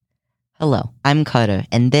Hello, I'm Carter,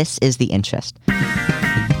 and this is The Interest.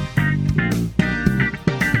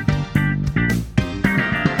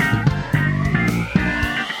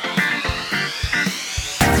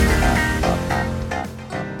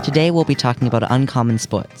 Today we'll be talking about uncommon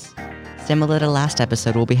sports. Similar to last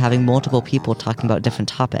episode, we'll be having multiple people talking about different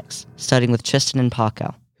topics, starting with Tristan and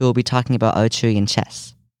Paco, who will be talking about archery and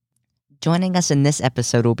chess. Joining us in this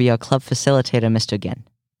episode will be our club facilitator, Mr. Ginn.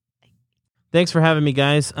 Thanks for having me,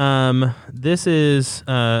 guys. This is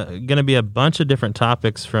going to be a bunch of different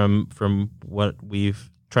topics from what we've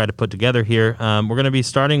tried to put together here. We're going to be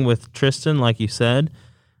starting with Tristan, like you said.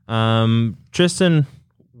 Tristan,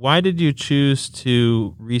 why did you choose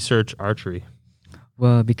to research archery?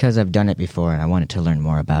 Well, because I've done it before and I wanted to learn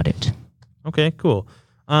more about it. Okay, cool.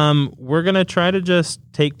 We're going to try to just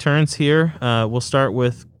take turns here. We'll start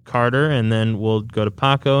with Carter, and then we'll go to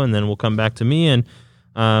Paco, and then we'll come back to me, and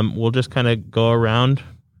we'll just kind of go around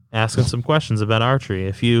asking some questions about archery.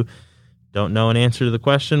 If you don't know an answer to the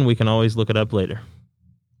question, we can always look it up later.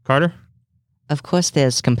 Carter? Of course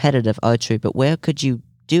there's competitive archery, but where could you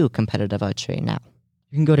do competitive archery now?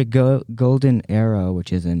 You can go to Golden Arrow,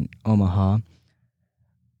 which is in Omaha,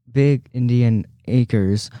 Big Indian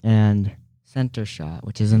Acres, and Center Shot,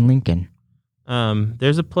 which is in Lincoln.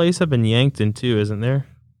 There's a place up in Yankton, too, isn't there?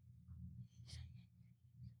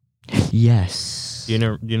 Yes. Do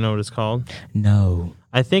you know what it's called? No.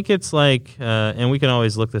 I think it's like, and we can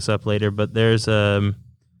always look this up later, but there's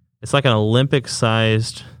it's like an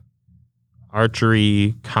Olympic-sized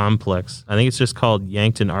archery complex. I think it's just called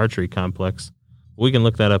Yankton Archery Complex. We can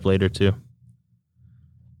look that up later, too. All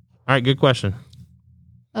right, good question.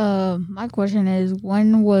 My question is,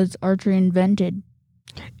 when was archery invented?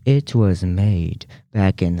 It was made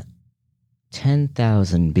back in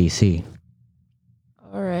 10,000 BC.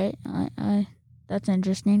 All right, that's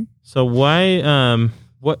interesting. So why,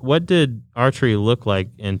 what did archery look like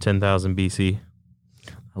in 10,000 BC?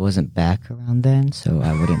 I wasn't back around then, so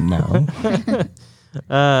I wouldn't know.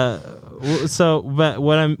 But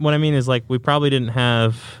what I mean is, like, we probably didn't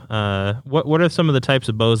have. What are some of the types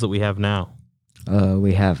of bows that we have now?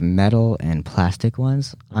 We have metal and plastic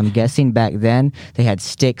ones. I'm guessing back then they had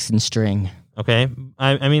sticks and string. Okay,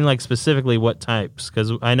 I mean, like, specifically what types?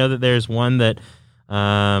 Because I know that there's one that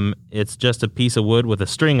it's just a piece of wood with a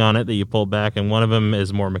string on it that you pull back, and one of them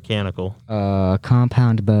is more mechanical. A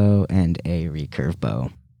compound bow and a recurve bow.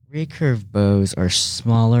 Recurve bows are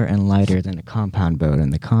smaller and lighter than a compound bow,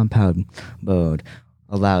 and the compound bow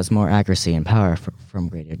allows more accuracy and power from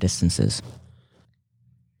greater distances.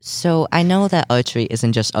 So I know that archery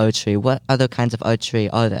isn't just archery. What other kinds of archery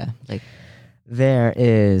are there? There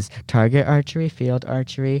is target archery, field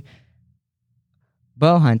archery,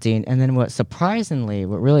 bow hunting, and then what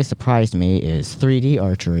really surprised me is 3D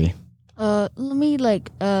archery. Let me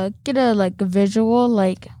get a visual.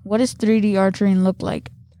 What does 3D archery look like?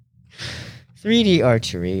 3D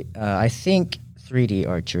archery, I think 3D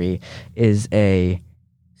archery is a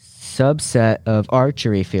subset of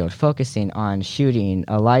archery field focusing on shooting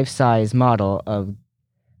a life-size model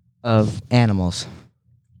of animals.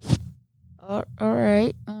 All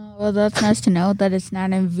right. Well, that's nice to know that it's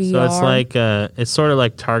not in VR. So it's like it's sort of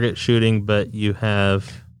like target shooting, but you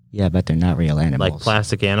have but they're not real animals. Like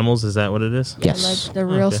plastic animals. Is that what it is? Yeah, Yes. like the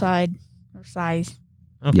real side or size.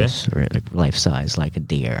 Okay. Yes, or like life-size, like a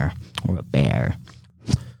deer or a bear.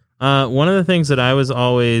 One of the things that I was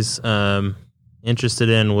always interested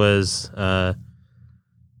in was, how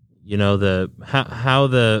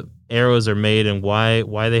the arrows are made and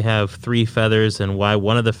why they have 3 feathers and why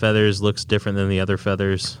one of the feathers looks different than the other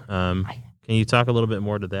feathers. Can you talk a little bit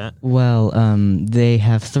more to that? Well, they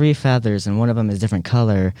have 3 feathers and one of them is different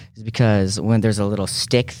color is because when there's a little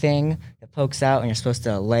stick thing that pokes out and you're supposed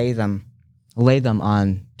to lay them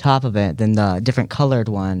on top of it, then the different colored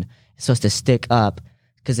one is supposed to stick up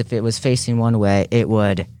because if it was facing one way, it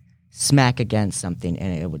would smack against something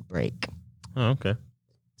and it would break. Oh, okay.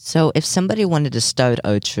 So if somebody wanted to start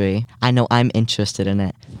archery, I know I'm interested in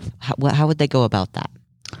it. How would they go about that?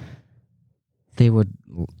 They would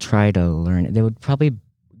try to learn it. They would probably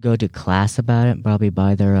go to class about it, probably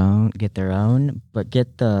get their own, but you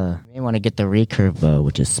may want to get the recurve bow,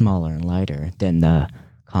 which is smaller and lighter than the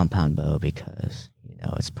compound bow because,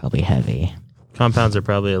 it's probably heavy. Compounds are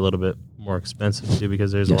probably a little bit more expensive too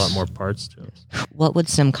because there's a lot more parts to it. What would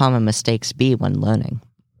some common mistakes be when learning?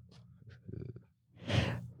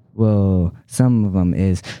 Well, some of them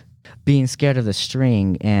is being scared of the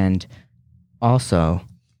string and also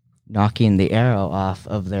knocking the arrow off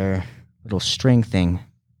of their little string thing.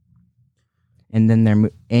 And then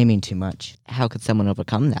they're aiming too much. How could someone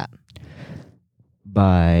overcome that?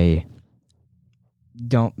 By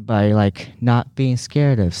not being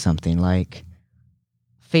scared of something, like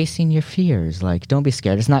facing your fears. Like, don't be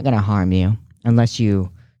scared. It's not going to harm you unless you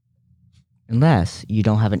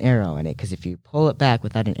don't have an arrow in it. Because if you pull it back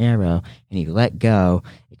without an arrow and you let go,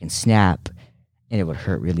 it can snap and it would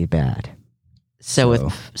hurt really bad. So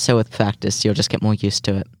with practice, you'll just get more used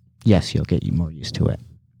to it. Yes, you'll get more used to it.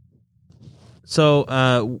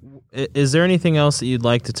 So, is there anything else that you'd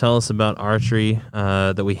like to tell us about archery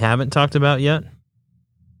that we haven't talked about yet?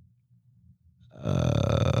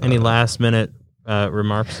 Any last minute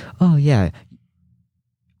remarks? Oh yeah,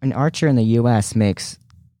 an archer in the U.S. makes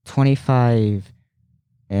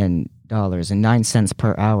 $25.09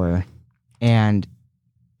 per hour, and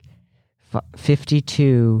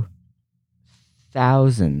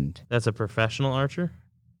 52,000. That's a professional archer?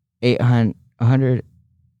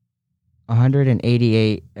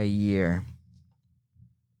 188 a year.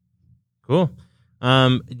 Cool.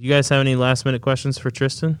 You guys have any last minute questions for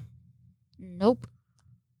Tristan? Nope.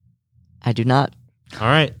 I do not. All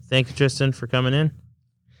right. Thank you, Tristan, for coming in.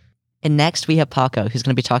 And next we have Paco, who's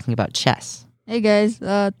going to be talking about chess. Hey guys,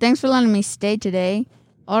 thanks for letting me stay today.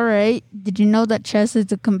 All right, did you know that chess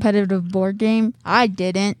is a competitive board game? I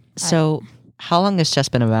didn't. So, how long has chess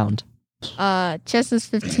been around? Chess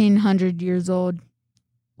is 1,500 years old.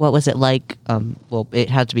 What was it like? Well, it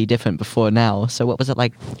had to be different before now. So, what was it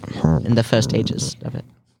like in the first stages of it?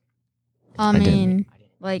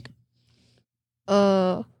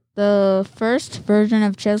 The first version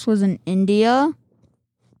of chess was in India.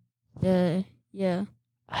 Yeah.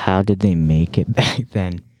 How did they make it back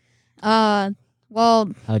then? Well,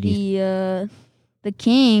 the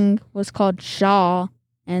king was called Shah,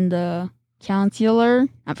 and the counselor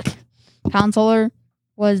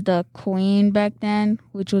was the queen back then,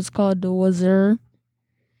 which was called the wazir.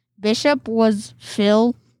 Bishop was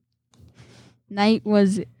Phil. Knight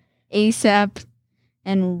was Asap,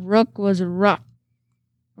 and rook was Ruck.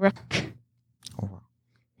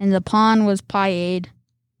 And the pawn was Piade.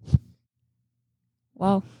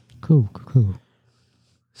 Wow. Cool.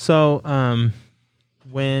 So,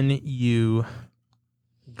 when you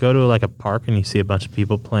go to like a park and you see a bunch of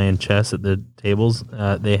people playing chess at the tables,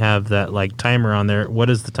 they have that like timer on there. What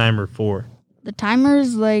is the timer for? The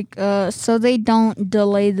timer's like so they don't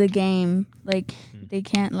delay the game. Like they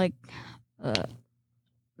can't like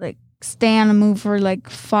stay on a move for like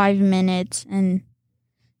 5 minutes and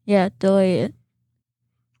delay it.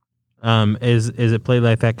 Is it played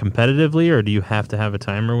like that competitively, or do you have to have a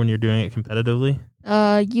timer when you're doing it competitively?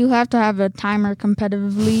 You have to have a timer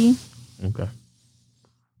competitively. Okay.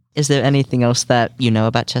 Is there anything else that you know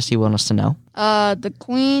about chess you want us to know? The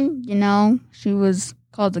queen, she was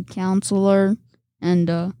called the counselor,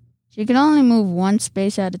 and she could only move one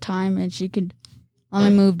space at a time, and she could only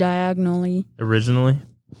move diagonally. Originally?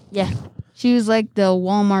 Yeah. She was like the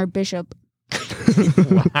Walmart bishop.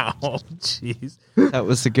 Wow. Jeez. That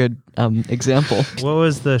was a good example. What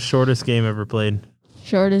was the shortest game ever played?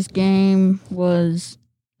 Shortest game was,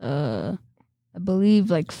 I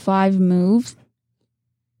believe, like 5 moves.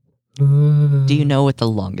 Do you know what the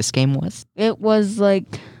longest game was? It was like,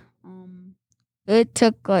 it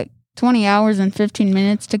took like 20 hours and 15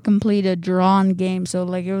 minutes to complete a drawn game. So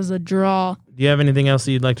like it was a draw. Do you have anything else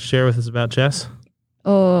that you'd like to share with us about chess?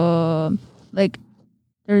 Like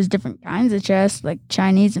there's different kinds of chess, like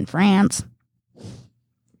Chinese and France.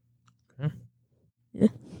 Okay. Yeah.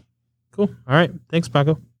 Cool. All right. Thanks,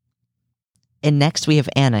 Paco. And next we have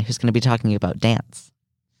Anna, who's going to be talking about dance.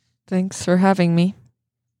 Thanks for having me.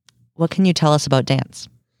 What can you tell us about dance?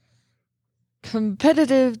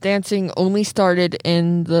 Competitive dancing only started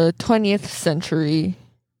in the 20th century,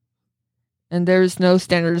 and there's no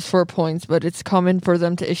standards for points, but it's common for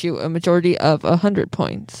them to issue a majority of 100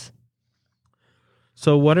 points.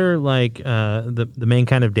 So what are like the main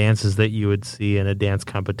kind of dances that you would see in a dance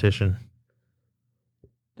competition?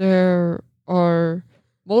 There are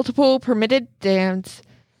multiple permitted dance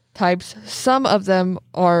types. Some of them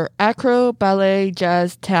are acro, ballet,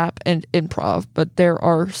 jazz, tap, and improv, but there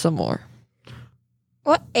are some more.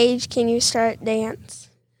 What age can you start dance?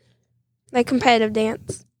 Like competitive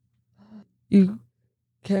dance? You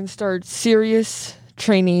can start serious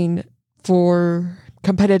training for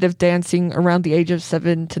competitive dancing around the age of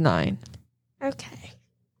 7 to 9. Okay.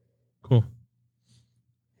 Cool.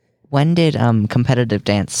 When did competitive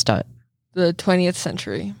dance start? The 20th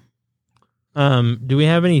century. Do we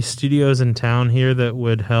have any studios in town here that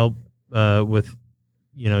would help with,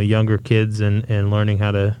 younger kids and learning how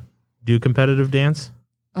to do competitive dance?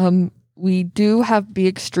 We do have Be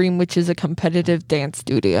Extreme, which is a competitive dance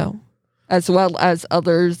studio, as well as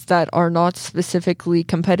others that are not specifically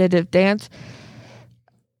competitive dance,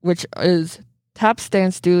 which is Tap's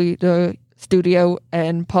dance studio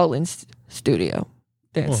and Pauline's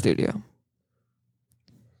dance studio.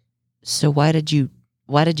 So why did you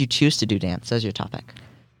choose to do dance as your topic?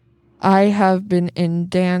 I have been in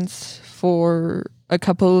dance for a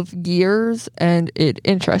couple of years, and it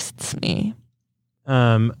interests me.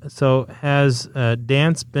 So has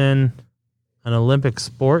dance been an Olympic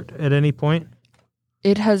sport at any point?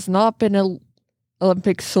 It has not been an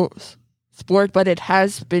Olympic sport, but it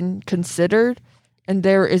has been considered, and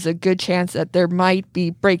there is a good chance that there might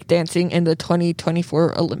be breakdancing in the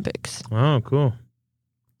 2024 Olympics. Oh, cool.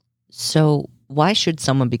 So why should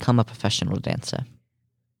someone become a professional dancer?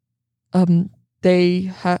 It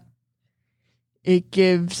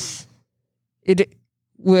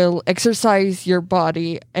will exercise your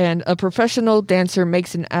body, and a professional dancer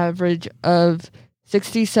makes an average of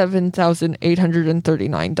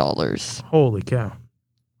 $67,839. Holy cow.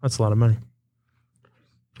 That's a lot of money.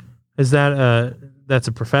 Is that that's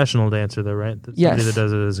a professional dancer though, right? That's Yes. somebody that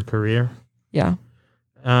does it as a career? Yeah.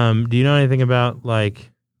 Do you know anything about like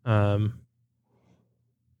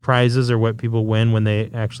prizes or what people win when they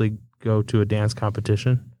actually go to a dance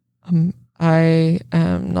competition? I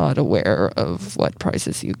am not aware of what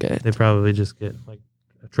prizes you get. They probably just get like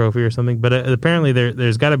a trophy or something. But apparently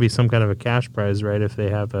there's got to be some kind of a cash prize, right? If they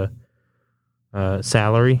have a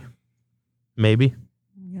salary, maybe.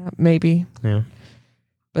 Yeah, maybe. Yeah.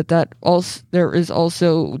 But there is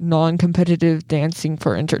also non-competitive dancing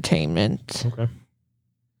for entertainment. Okay.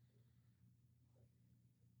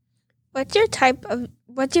 What's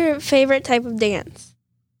your favorite type of dance?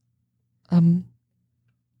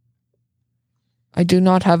 I do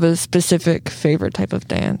not have a specific favorite type of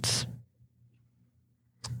dance.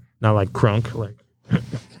 Not like crunk, like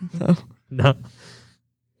No.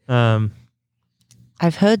 no.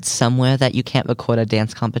 I've heard somewhere that you can't record a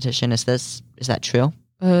dance competition. Is that true?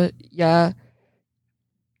 Yeah.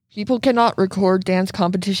 People cannot record dance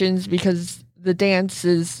competitions because the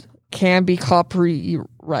dances can be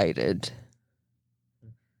copyrighted.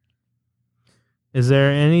 Is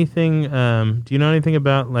there anything, do you know anything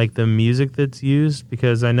about like the music that's used?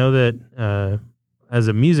 Because I know that as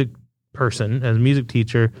a music person, as a music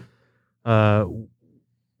teacher,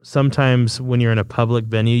 sometimes when you're in a public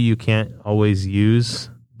venue, you can't always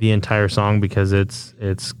use the entire song because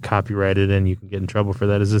it's copyrighted and you can get in trouble for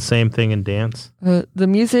that. Is the same thing in dance? The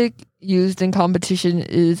music used in competition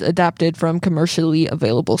is adapted from commercially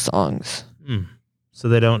available songs. So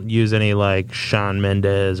they don't use any like Shawn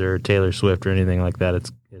Mendes or Taylor Swift or anything like that.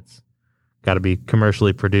 It's got to be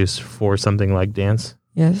commercially produced for something like dance.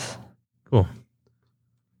 Yes. Cool.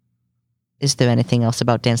 Is there anything else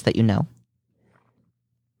about dance that you know?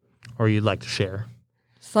 Or you'd like to share?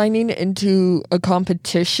 Signing into a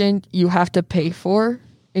competition you have to pay for.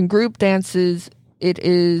 In group dances, it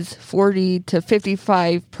is $40 to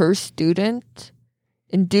 $55 per student.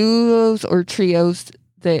 In duos or trios,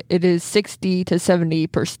 it is $60 to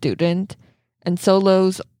 $70 per student. And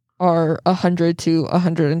solos are $100 to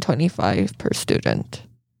 $125 per student.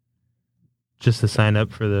 Just to sign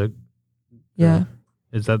up for the... Yeah.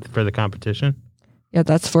 Is that for the competition? Yeah,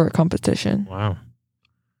 that's for a competition. Wow.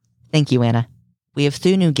 Thank you, Anna. We have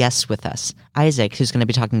 2 new guests with us. Isaac, who's going to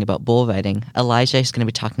be talking about bull riding, Elijah, who's going to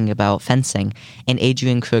be talking about fencing, and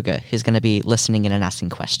Adrian Kruger, who's going to be listening in and asking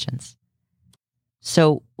questions.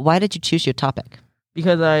 So, why did you choose your topic?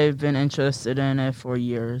 Because I've been interested in it for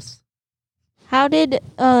years. How did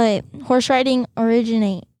horse riding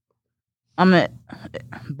originate? I'm at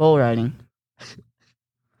bull riding.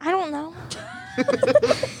 I don't know.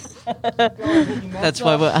 That's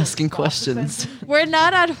why we're asking questions. We're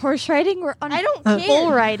not on horse riding. We're on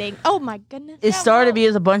bull riding. Oh my goodness. It started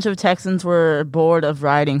because a bunch of Texans were bored of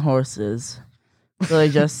riding horses. So they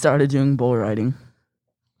just started doing bull riding.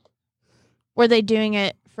 Were they doing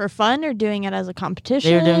it for fun or doing it as a competition?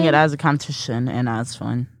 They were doing it as a competition and as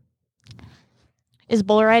fun. Is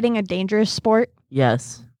bull riding a dangerous sport?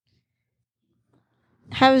 Yes.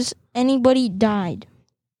 Has anybody died?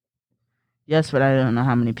 Yes, but I don't know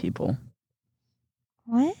how many people.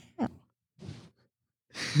 What?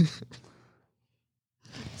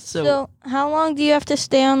 So, how long do you have to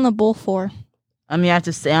stay on the bull for? You have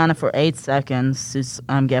to stay on it for 8 seconds to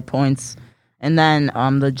get points. And then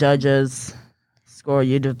the judges score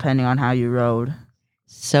you depending on how you rode.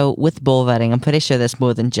 so with bull riding, I'm pretty sure there's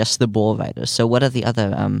more than just the bull riders. So what are the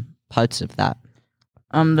other parts of that?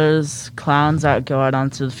 There's clowns that go out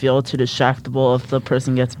onto the field to distract the bull if the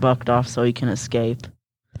person gets bucked off so he can escape.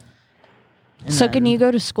 And So can you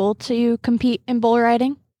go to school to compete in bull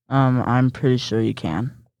riding? I'm pretty sure you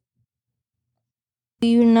can. Do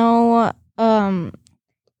you know,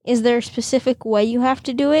 is there a specific way you have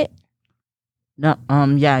to do it? No,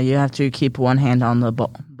 yeah, you have to keep one hand on the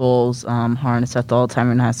bull's harness at all time,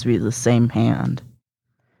 and it has to be the same hand.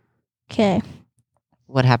 Okay.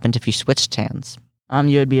 What happened if you switched hands?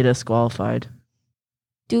 You would be disqualified.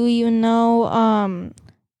 Do you know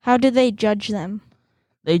how do they judge them?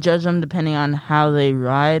 They judge them depending on how they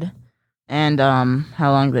ride and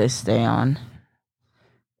how long they stay on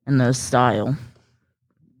and the style.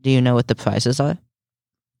 Do you know what the prizes are?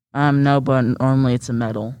 No, but normally it's a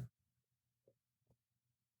medal.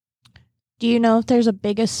 Do you know if there's a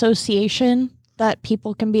big association that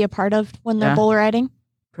people can be a part of when they're Yeah. bull riding?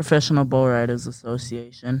 Professional Bull Riders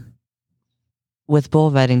Association. With bull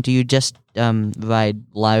riding, do you just ride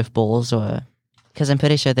live bulls, or because I'm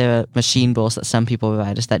pretty sure there are machine bulls that some people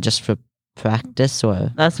ride? Is that just for practice,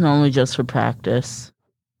 or That's normally just for practice.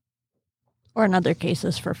 Or in other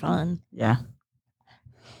cases for fun? Yeah.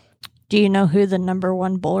 Do you know who the number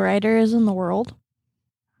 1 bull rider is in the world?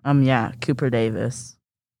 Yeah, Cooper Davis.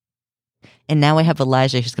 And now I have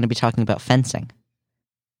Elijah who's going to be talking about fencing.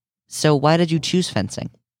 So why did you choose fencing?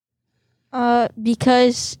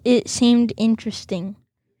 Because it seemed interesting.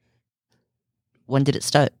 When did it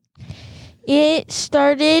start? It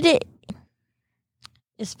started.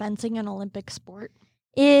 Is fencing an Olympic sport?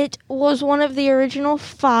 It was one of the original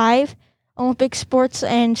 5 Olympic sports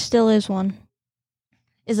and still is one.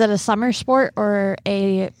 Is it a summer sport or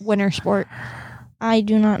a winter sport? I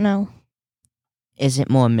do not know. Is it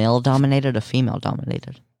more male dominated or female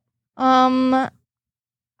dominated? I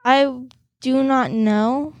do not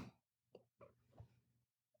know.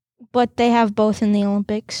 But they have both in the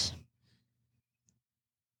Olympics.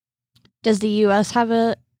 Does the U.S. have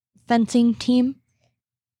a fencing team?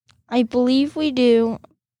 I believe we do,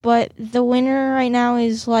 but the winner right now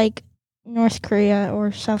is like North Korea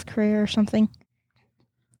or South Korea or something.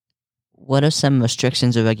 What are some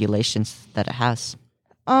restrictions or regulations that it has?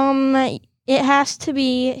 It has to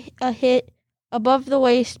be a hit above the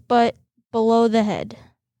waist but below the head.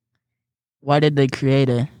 Why did they create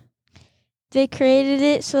it? They created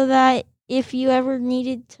it so that if you ever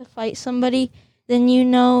needed to fight somebody, then you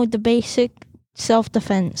know the basic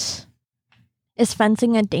self-defense. Is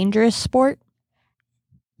fencing a dangerous sport?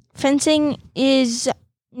 Fencing is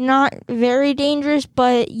not very dangerous,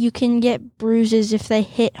 but you can get bruises if they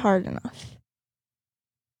hit hard enough.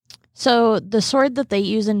 So the sword that they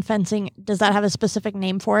use in fencing, does that have a specific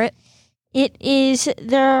name for it?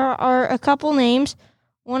 There are a couple names.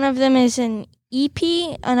 One of them is an EP,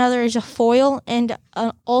 another is a foil, and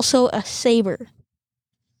also a saber.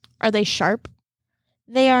 Are they sharp?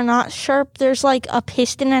 They are not sharp. There's like a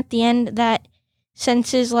piston at the end that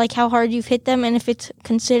senses like how hard you've hit them, and if it's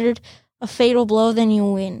considered a fatal blow, then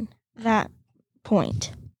you win that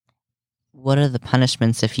point. What are the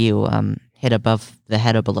punishments if you hit above the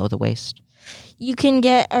head or below the waist? You can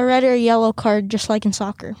get a red or yellow card just like in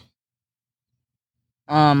soccer.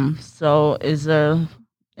 So is there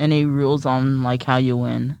any rules on like how you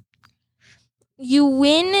win? You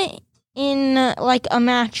win in like a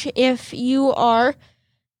match if you are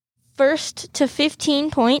first to 15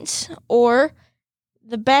 points or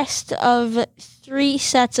the best of 3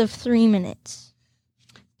 sets of 3 minutes.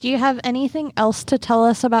 Do you have anything else to tell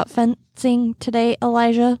us about fencing today,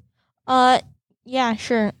 Elijah? Yeah,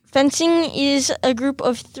 sure. Fencing is a group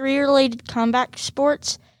of 3 related combat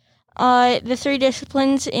sports. The 3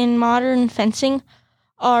 disciplines in modern fencing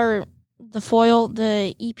are the foil,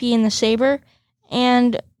 the EP, and the saber,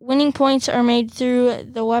 and winning points are made through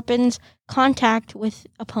the weapon's contact with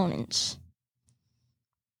opponents.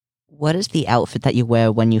 What is the outfit that you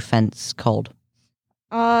wear when you fence called?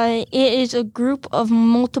 It is a group of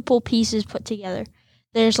multiple pieces put together.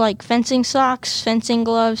 There's like fencing socks, fencing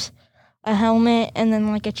gloves, a helmet, and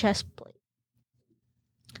then like a chest plate.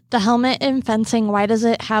 The helmet in fencing, why does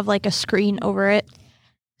it have like a screen over it?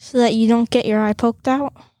 So that you don't get your eye poked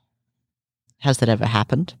out? Has that ever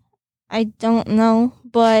happened? I don't know,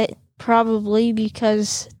 but probably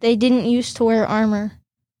because they didn't used to wear armor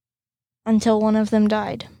until one of them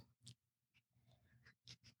died.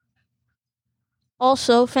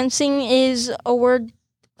 Also, fencing is a word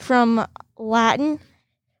from Latin,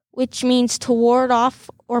 which means to ward off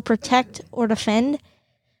or protect or defend.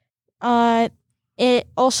 It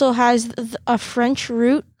also has a French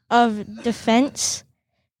root of defense,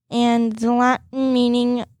 and the Latin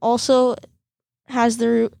meaning also has the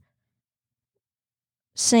root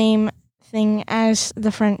same thing as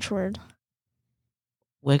the French word.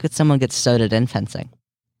 Where could someone get started in fencing?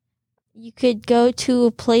 You could go to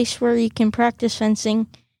a place where you can practice fencing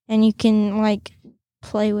and you can like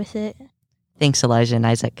play with it. Thanks, Elijah and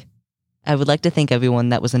Isaac. I would like to thank everyone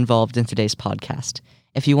that was involved in today's podcast.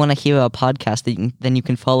 If you want to hear our podcast, then you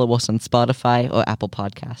can follow us on Spotify or Apple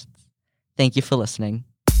Podcasts. Thank you for listening.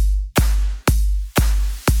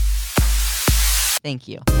 Thank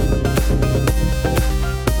you.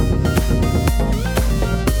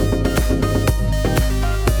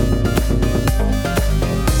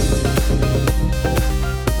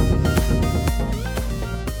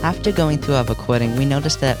 After going through our recording, we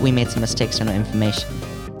noticed that we made some mistakes in our information,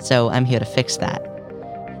 so I'm here to fix that.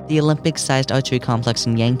 The Olympic-sized archery complex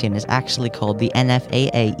in Yankton is actually called the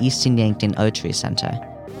NFAA Eastern Yankton Archery Center.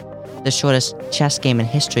 The shortest chess game in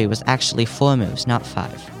history was actually 4 moves, not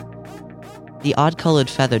 5. The odd-colored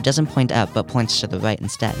feather doesn't point up but points to the right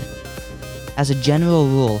instead. As a general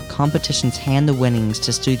rule, competitions hand the winnings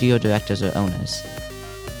to studio directors or owners.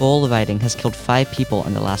 Bull riding has killed 5 people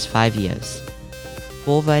in the last 5 years.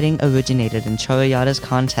 Bull riding originated in Chorreyadas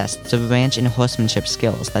contests of ranch and horsemanship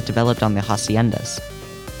skills that developed on their haciendas.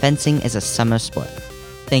 Fencing is a summer sport.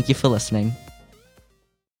 Thank you for listening.